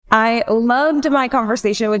I loved my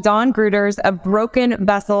conversation with Dawn Gruters of Broken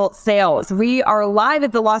Vessel Sales. We are live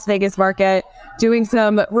at the Las Vegas market doing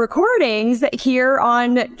some recordings here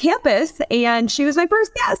on campus, and she was my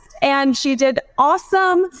first guest, and she did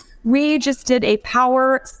awesome. We just did a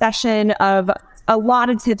power session of a lot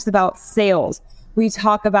of tips about sales. We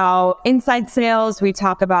talk about inside sales, we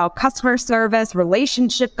talk about customer service,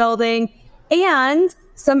 relationship building, and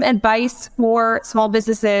some advice for small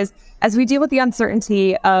businesses as we deal with the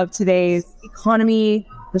uncertainty of today's economy,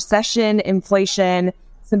 recession, inflation,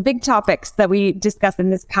 some big topics that we discuss in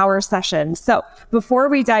this power session. So before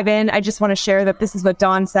we dive in, I just want to share that this is what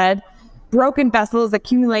Dawn said. Broken Vessel is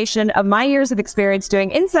accumulation of my years of experience doing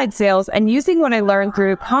inside sales and using what I learned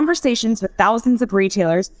through conversations with thousands of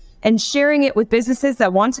retailers and sharing it with businesses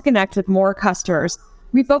that want to connect with more customers.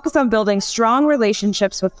 We focus on building strong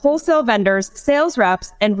relationships with wholesale vendors, sales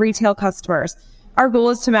reps, and retail customers. Our goal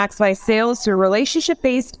is to maximize sales through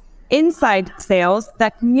relationship-based inside sales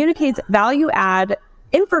that communicates value-add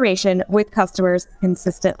information with customers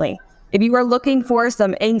consistently. If you are looking for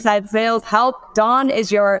some inside sales help, Dawn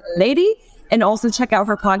is your lady. And also check out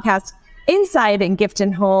her podcast, Inside and Gift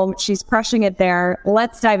and Home. She's crushing it there.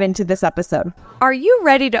 Let's dive into this episode. Are you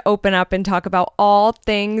ready to open up and talk about all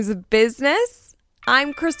things business?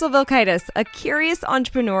 I'm Crystal Vilkaitis, a curious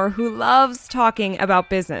entrepreneur who loves talking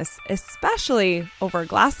about business, especially over a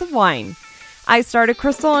glass of wine. I started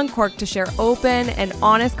Crystal Uncorked to share open and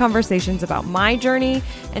honest conversations about my journey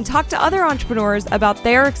and talk to other entrepreneurs about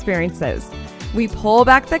their experiences. We pull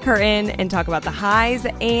back the curtain and talk about the highs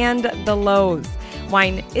and the lows.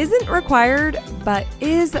 Wine isn't required, but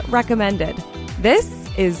is recommended. This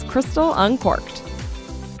is Crystal Uncorked.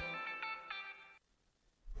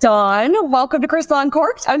 Dawn, welcome to Crystal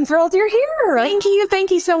Uncorked. I'm thrilled you're here. Thank you. Thank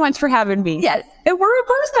you so much for having me. Yes, and we're in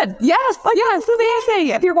person. Yes. Yes.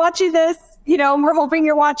 Amazing. If you're watching this, we're hoping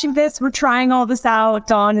you're watching this. We're trying all this out.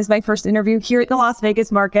 Dawn is my first interview here at the Las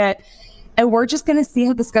Vegas market. And we're just going to see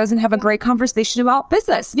how this goes and have a great conversation about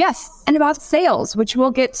business. Yes. And about sales, which we'll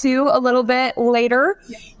get to a little bit later.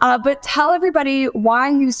 But tell everybody why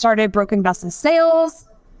you started Broken Vessel Sales.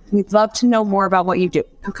 We'd love to know more about what you do.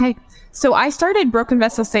 Okay. So I started Broken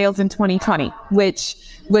Vessel Sales in 2020, which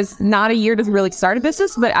was not a year to really start a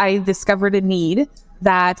business, but I discovered a need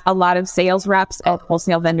that a lot of sales reps and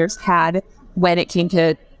wholesale vendors had when it came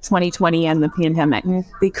to 2020 and the pandemic.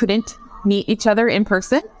 They couldn't meet each other in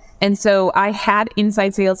person. And so I had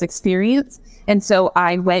inside sales experience. And so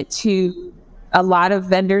I went to a lot of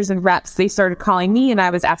vendors and reps. They started calling me and I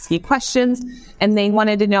was asking questions and they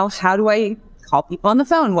wanted to know, how do I call people on the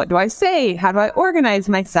phone? What do I say? How do I organize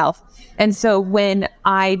myself? And so when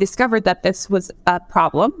I discovered that this was a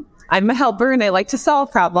problem, I'm a helper and I like to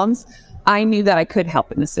solve problems. I knew that I could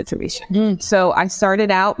help in this situation. So I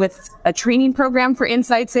started out with a training program for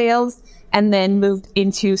inside sales and then moved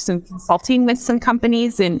into some consulting with some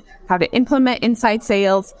companies and how to implement inside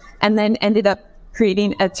sales, and then ended up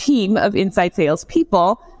creating a team of inside sales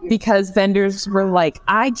people because vendors were like,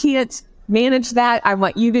 I can't manage that. I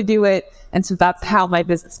want you to do it. And so that's how my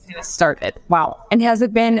business kind of started. Wow. And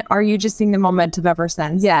are you just seeing the momentum ever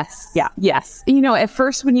since? Yes. Yeah. Yes. At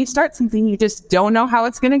first when you start something, you just don't know how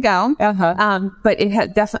it's going to go. But it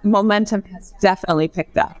had momentum has definitely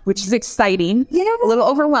picked up, which is exciting. A little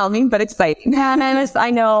overwhelming, but exciting. And I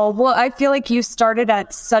know. Well, I feel like you started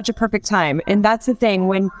at such a perfect time. And that's the thing,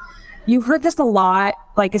 when you heard this a lot,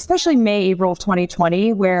 like especially May, April of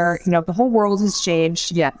 2020, where, the whole world has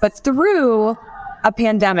changed. Yeah. But through a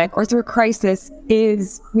pandemic or through a crisis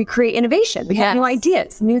is we create innovation. We have new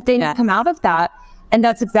ideas, new things come out of that. And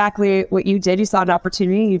that's exactly what you did. You saw an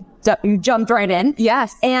opportunity. You jumped right in.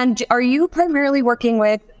 Yes. And are you primarily working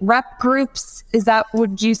with rep groups?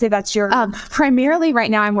 Would you say that's your... Primarily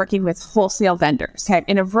right now I'm working with wholesale vendors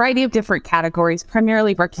in a variety of different categories,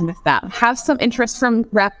 primarily working with them. Have some interest from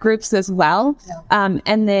rep groups as well.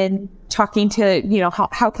 And then talking to,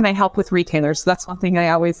 how can I help with retailers? So that's one thing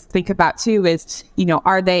I always think about too is,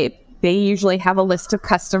 they usually have a list of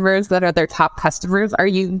customers that are their top customers. Are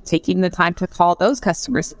you taking the time to call those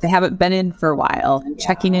customers if they haven't been in for a while and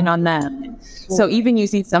checking in on them? So even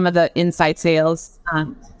using some of the inside sales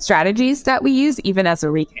strategies that we use, even as a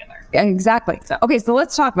retailer. Exactly. Okay, so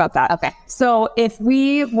let's talk about that. Okay. So if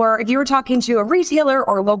you were talking to a retailer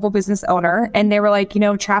or a local business owner and they were like,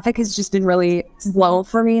 traffic has just been really slow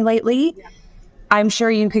for me lately, I'm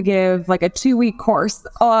sure you could give like a 2-week course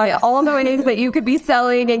on all the ways that you could be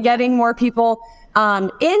selling and getting more people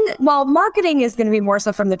marketing is going to be more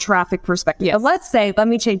so from the traffic perspective. Yes. But let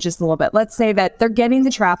me change this a little bit. Let's say that they're getting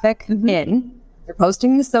the traffic in, they're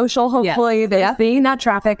posting the social, hopefully they're seeing that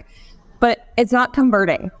traffic, but it's not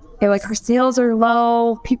converting. they're like, our sales are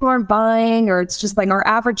low, people aren't buying, or it's just like our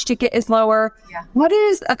average ticket is lower. Yeah. What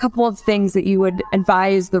is a couple of things that you would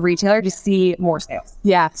advise the retailer to see more sales?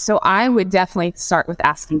 Yeah. So I would definitely start with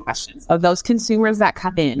asking questions of those consumers that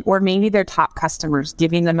come in, or maybe their top customers,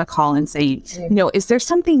 giving them a call and saying, is there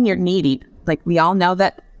something you're needing? Like, we all know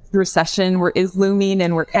that recession is looming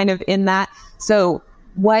and we're kind of in that. So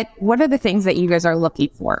what are the things that you guys are looking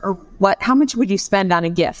for? Or how much would you spend on a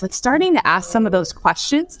gift? Like, starting to ask some of those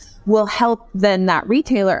questions will help then that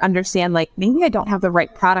retailer understand, like, maybe I don't have the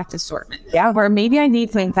right product assortment. Yeah. Or maybe I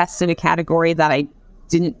need to invest in a category that I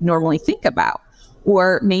didn't normally think about.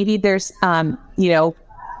 Or maybe there's,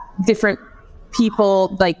 different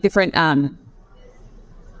people, like different,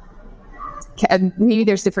 maybe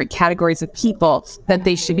there's different categories of people that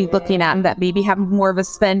they should be looking at that maybe have more of a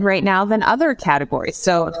spend right now than other categories.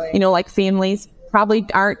 So, like families probably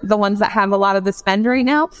aren't the ones that have a lot of the spend right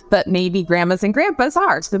now, but maybe grandmas and grandpas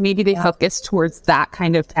are. So maybe they focus towards that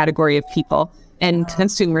kind of category of people and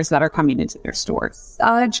consumers that are coming into their stores.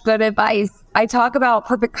 Such good advice. I talk about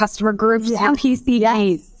perfect customer groups and PCGs.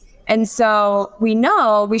 Yes. And so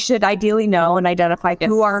we should ideally know and identify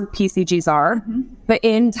who our PCGs are. Mm-hmm. But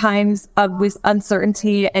in times of with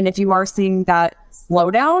uncertainty, and if you are seeing that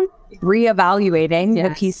slowdown, reevaluating the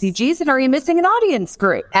PCGs, and are you missing an audience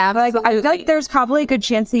group? Absolutely. I feel like there's probably a good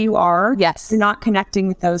chance that you are. Yes. You're not connecting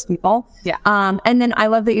with those people. Yeah. And then I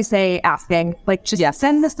love that you say asking, like, just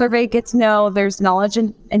send the survey, get to know, there's knowledge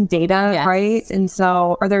and data, right? And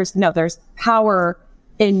so, there's power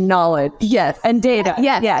in knowledge. Yes. And data.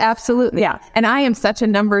 Yes, absolutely. Yeah. And I am such a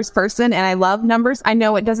numbers person, and I love numbers. I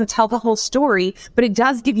know it doesn't tell the whole story, but it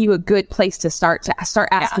does give you a good place to start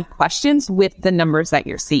asking questions with the numbers that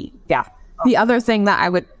you're seeing. Yeah. The other thing that I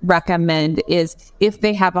would recommend is if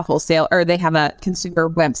they have a wholesale or they have a consumer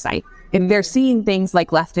website, if they're seeing things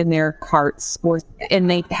like left in their carts,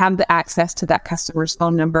 and they have the access to that customer's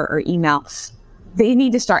phone number or email, they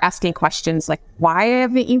need to start asking questions like, why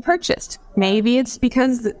haven't you purchased? Maybe it's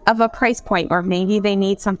because of a price point, or maybe they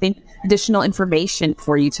need something additional information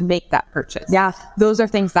for you to make that purchase. Yeah. Those are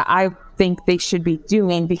things that I think they should be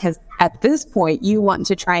doing, because at this point you want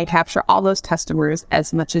to try and capture all those customers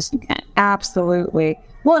as much as you can. Absolutely.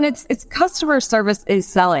 Well, and it's customer service is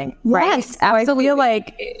selling, right? Yes, absolutely. I feel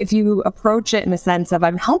like if you approach it in the sense of,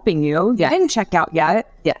 I'm helping you, you didn't check out yet.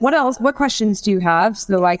 Yes. What else? What questions do you have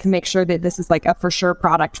so I can make sure that this is like a for sure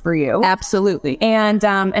product for you? Absolutely. And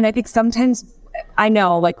I think sometimes, I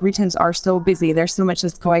know, like, retailers are so busy. There's so much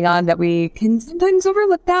that's going on that we can sometimes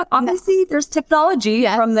overlook that. Obviously, there's technology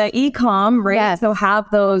from the e-com, right? Yes. So have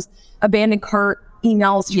those abandoned cart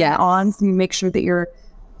emails on, so you make sure that you're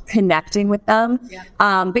connecting with them.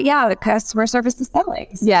 But the customer service is selling.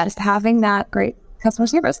 Yes. Just having that great customer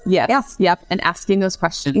service. Yes. Yep. And asking those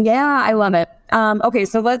questions. Yeah, I love it. Okay,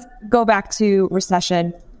 so let's go back to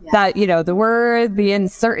recession. That, the word, the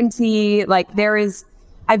uncertainty, like I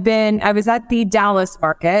was at the Dallas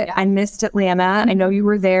market. I missed Atlanta. I know you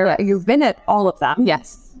were there. Yes. You've been at all of them.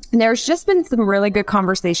 Yes. And there's just been some really good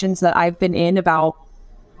conversations that I've been in about,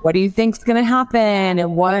 what do you think's going to happen?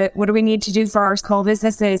 And what do we need to do for our small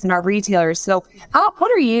businesses and our retailers? So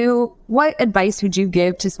what advice would you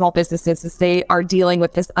give to small businesses as they are dealing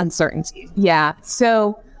with this uncertainty? Yeah.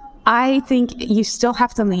 So I think you still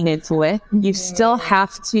have to lean into it. You still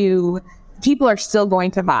have to, people are still going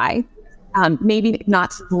to buy. Maybe not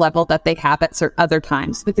to the level that they have at other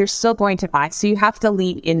times, but they're still going to buy. So you have to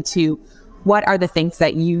lean into what are the things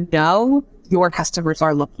that your customers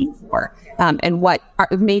are looking for. And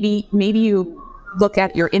maybe you look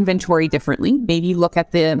at your inventory differently. Maybe you look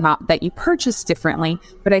at the amount that you purchase differently,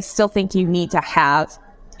 but I still think you need to have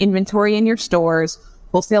inventory in your stores.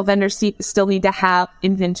 Wholesale vendors still need to have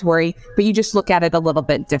inventory, but you just look at it a little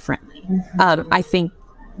bit differently. I think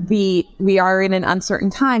we are in an uncertain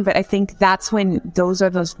time, but I think that's when those are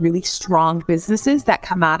those really strong businesses that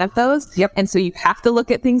come out of those. Yep. And so you have to look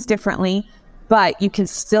at things differently, but you can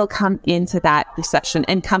still come into that recession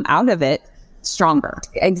and come out of it stronger.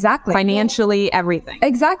 Exactly. Financially, everything.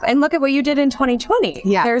 Exactly. And look at what you did in 2020.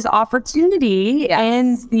 Yeah. There's opportunity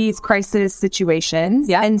in these crisis situations.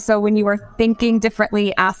 Yeah. And so when you are thinking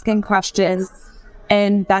differently, asking questions,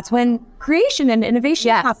 and that's when creation and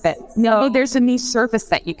innovation happens. No, there's a new service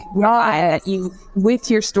that you can provide with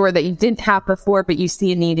your store that you didn't have before, but you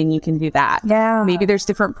see a need and you can do that. Yeah. Maybe there's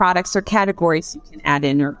different products or categories you can add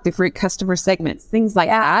in, or different customer segments, things like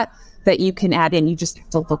that you can add in. You just have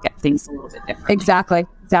to look at things a little bit differently. Exactly.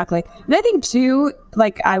 Exactly. And I think too,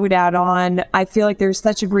 like I would add on, I feel like there's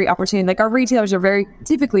such a great opportunity. Like our retailers are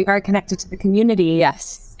typically very connected to the community.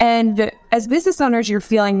 Yes. And as business owners, you're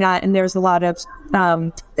feeling that, and there's a lot of,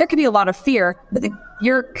 there could be a lot of fear, but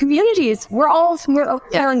your communities, we're all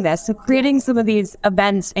feeling this. So creating some of these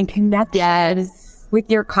events and connections with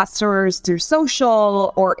your customers through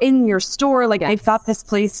social or in your store, like they've got this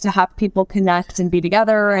place to have people connect and be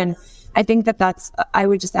together. And I think that's, I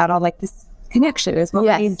would just add on like this connection is what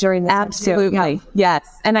we need during this. Absolutely. Yes.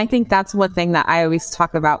 And I think that's one thing that I always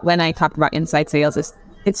talk about when I talk about inside sales is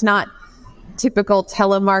it's not typical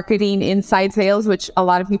telemarketing inside sales, which a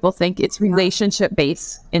lot of people think. It's relationship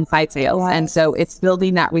based inside sales. Yes. And so it's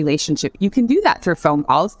building that relationship. You can do that through phone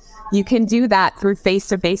calls. You can do that through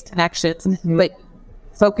face-to-face connections, but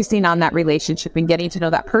focusing on that relationship and getting to know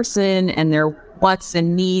that person and their wants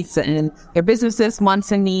and needs and their business's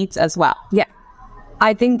wants and needs as well. Yeah.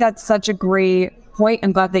 I think that's such a great point.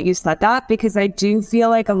 I'm glad that you said that, because I do feel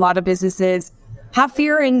like a lot of businesses have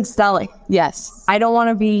fear in selling. Yes. I don't want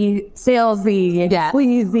to be salesy and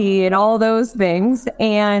sleazy and all those things.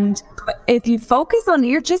 And if you focus on,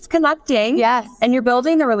 you're just connecting and you're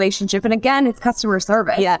building the relationship. And again, it's customer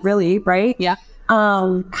service. Yeah. Really, right? Yeah.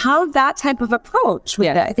 Have that type of approach with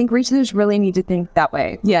it. I think retailers really need to think that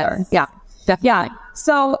way. Yes. Yeah. Definitely. Yeah.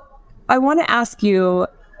 So I want to ask you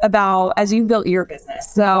about, as you built your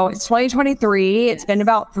business. So it's 2023. It's been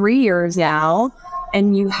about 3 years now,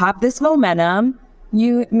 and you have this momentum.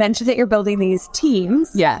 You mentioned that you're building these teams.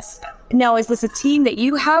 Yes. Now, is this a team that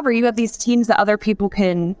you have, or you have these teams that other people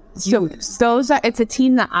can use? It's a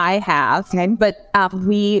team that I have, but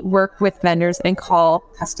we work with vendors and call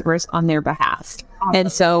customers on their behalf. Awesome.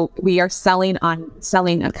 And so we are selling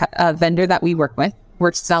a vendor that we work with.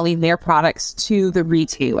 We're selling their products to the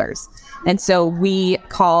retailers. And so we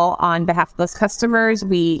call on behalf of those customers.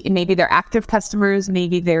 Maybe they're active customers,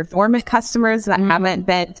 maybe they're dormant customers that haven't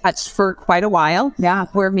been touched for quite a while. Yeah.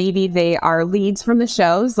 Or maybe they are leads from the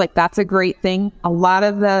shows. Like that's a great thing. A lot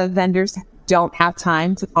of the vendors don't have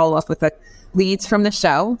time to follow up with the leads from the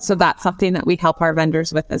show. So that's something that we help our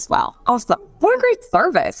vendors with as well. Awesome. What a great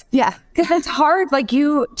service. Yeah. Because it's hard, like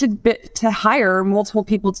you to hire multiple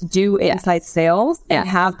people to do inside sales and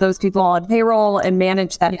have those people on payroll and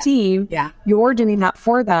manage that team. Yeah. You're doing that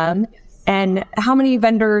for them. And how many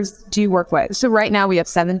vendors do you work with? So right now we have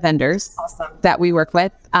 7 vendors that we work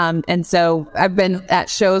with. And so I've been at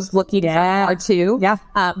shows looking for too. Yeah.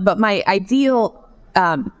 But my ideal,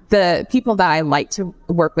 the people that I like to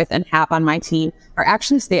work with and have on my team are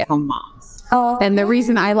actually stay-at-home moms. Oh. And the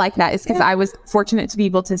reason I like that is because I was fortunate to be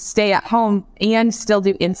able to stay at home and still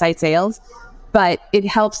do inside sales. But it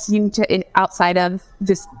helps you outside of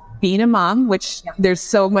just being a mom, which there's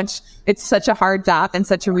so much, it's such a hard job and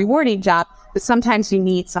such a rewarding job, but sometimes you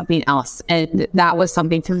need something else. And that was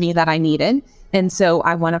something for me that I needed. And so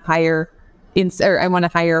I want to hire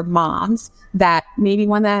moms that maybe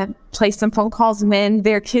want to place some phone calls when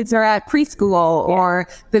their kids are at preschool or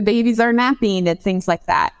the babies are napping and things like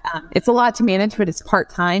that. It's a lot to manage, but it's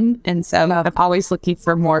part-time. And so I'm always looking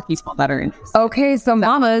for more people that are interested. Okay, so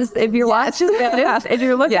mamas, if you're watching this, if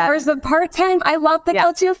you're looking for some part-time, I love the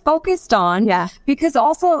culture you're focused on. Yeah. Because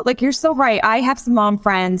also, like, you're so right. I have some mom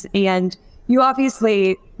friends, and you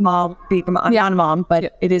obviously, not a mom,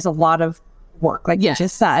 but it is a lot of work, like you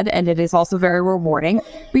just said, and it is also very rewarding.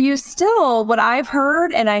 But you still, what I've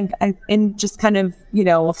heard, and I'm in just kind of,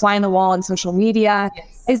 a fly on the wall on social media,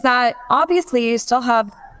 is that obviously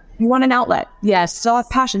you want an outlet. Yes. Still have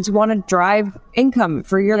passions. You want to drive income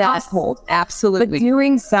for your household. Absolutely. But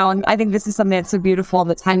doing so, and I think this is something that's so beautiful in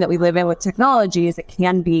the time that we live in with technology, is it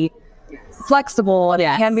can be flexible and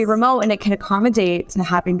it can be remote and it can accommodate to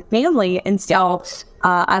having family. And so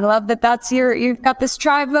I love that you've got this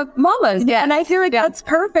tribe of mamas. Yeah. And I feel like that's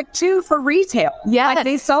perfect too for retail. Yeah. Like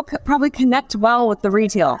they so probably connect well with the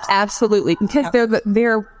retail. Absolutely. Because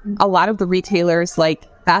they're a lot of the retailers, like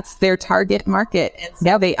that's their target market. And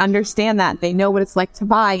so they understand that. They know what it's like to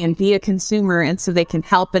buy and be a consumer. And so they can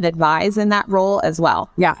help and advise in that role as well.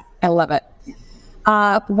 Yeah. I love it.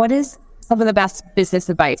 What is some of the best business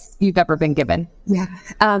advice you've ever been given? Yeah.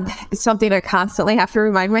 It's something I constantly have to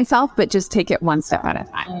remind myself, but just take it one step at a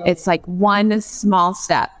time. It's like one small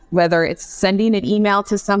step, whether it's sending an email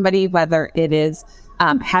to somebody, whether it is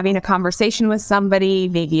having a conversation with somebody,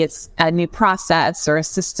 maybe it's a new process or a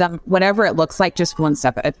system, whatever it looks like, just one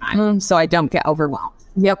step at a time. So I don't get overwhelmed.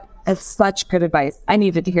 Yep. That's such good advice. I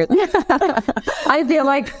needed to hear that. I feel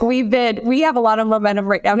like we have a lot of momentum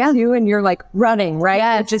right now too, and you're like running, right?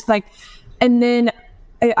 Yeah. Just like, and then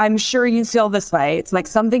I'm sure you feel this way. It's like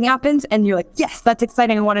something happens and you're like, yes, that's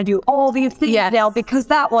exciting. I want to do all these things now because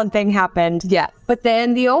that one thing happened. Yeah. But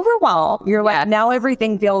then the overwhelm, you're like, now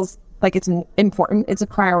everything feels like it's important. It's a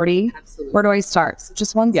priority. Absolutely. Where do I start?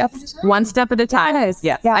 Just one step at a time. One step at a time. Yes.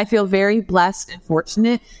 Yeah. I feel very blessed and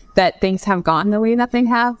fortunate that things have gone the way that they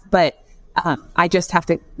have, but I just have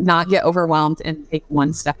to not get overwhelmed and take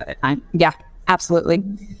one step at a time. Yeah, absolutely.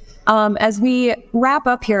 As we wrap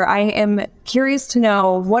up here, I am curious to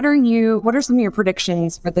know, what are some of your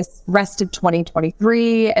predictions for this rest of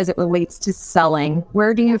 2023 as it relates to selling?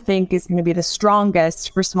 Where do you think is going to be the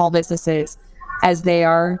strongest for small businesses as they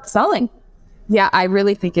are selling? Yeah, I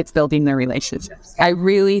really think it's building their relationships. I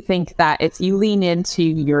really think that if you lean into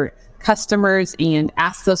your customers and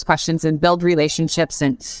ask those questions and build relationships,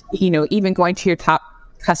 and, even going to your top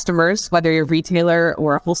customers, whether you're a retailer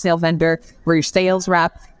or a wholesale vendor or your sales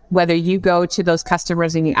rep, whether you go to those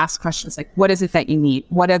customers and you ask questions like, what is it that you need?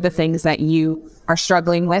 What are the things that you are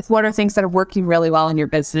struggling with? What are things that are working really well in your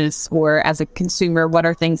business? Or as a consumer, what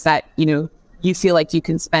are things that, you feel like you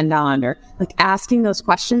can spend on? Or like asking those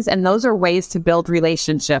questions. And those are ways to build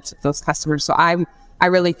relationships with those customers. So I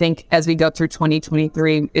really think as we go through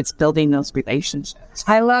 2023, it's building those relationships.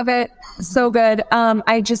 I love it. So good.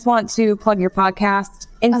 I just want to plug your podcast,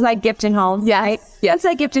 Inside Gift and Home. Yes. Right? Yes.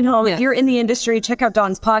 Inside Gift and Home. Yes. If you're in the industry, check out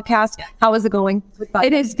Dawn's podcast. How is it going?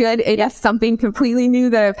 It is good. It is something completely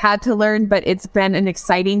new that I've had to learn, but it's been an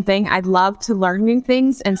exciting thing. I love to learn new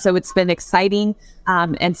things. And so it's been exciting.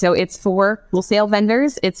 And so it's for wholesale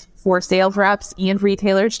vendors. It's for sales reps and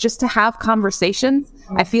retailers just to have conversations.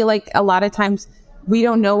 I feel like a lot of times we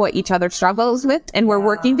don't know what each other struggles with, and we're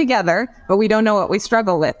working together, but we don't know what we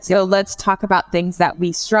struggle with. So let's talk about things that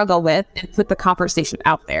we struggle with and put the conversation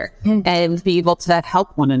out there and be able to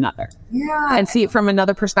help one another. Yeah. And see it from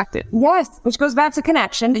another perspective. Yes. Which goes back to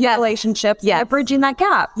connection, relationships, bridging that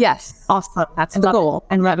gap. Yes. Awesome. That's the goal.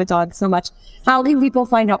 And love it, Dawn, so much. How can people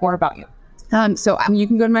find out more about you? So you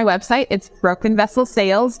can go to my website. It's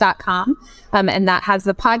brokenvesselsales.com. And that has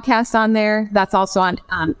the podcast on there. That's also on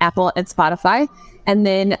Apple and Spotify. And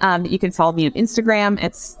then you can follow me on Instagram.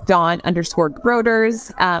 It's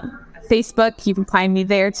Dawn_Groders. Facebook, you can find me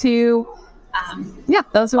there too.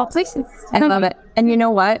 Those are all places. I love it. And you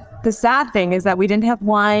know what? The sad thing is that we didn't have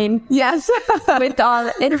wine. Yes. With it's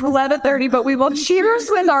 11:30, but we will cheers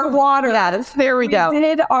with our water. Yes, there we go. We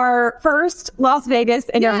did our first Las Vegas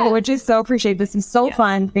interview, which is so appreciated. This is so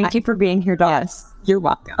fun. Thank you for being here, Dawn. Yes, you're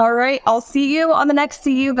welcome. All right. I'll see you on the next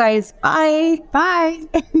See You guys. Bye. Bye.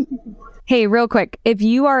 Hey, real quick, if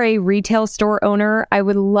you are a retail store owner, I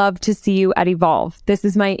would love to see you at Evolve. This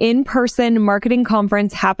is my in-person marketing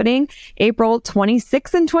conference happening April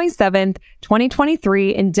 26th and 27th,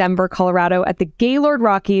 2023 in Denver, Colorado at the Gaylord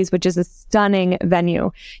Rockies, which is a stunning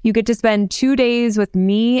venue. You get to spend 2 days with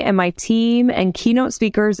me and my team and keynote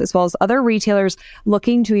speakers, as well as other retailers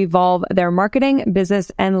looking to evolve their marketing,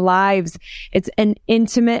 business, and lives. It's an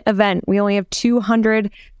intimate event. We only have 200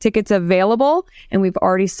 tickets available, and we've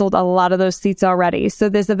already sold a lot of those seats already. So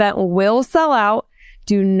this event will sell out.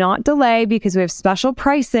 Do not delay because we have special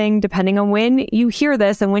pricing depending on when you hear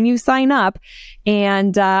this and when you sign up.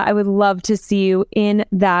 And I would love to see you in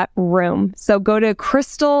that room. So go to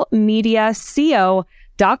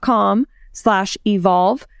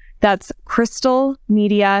crystalmediaco.com/evolve. That's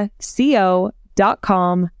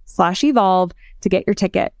crystalmediaco.com/evolve to get your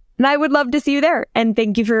ticket. And I would love to see you there. And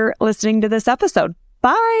thank you for listening to this episode.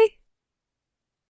 Bye.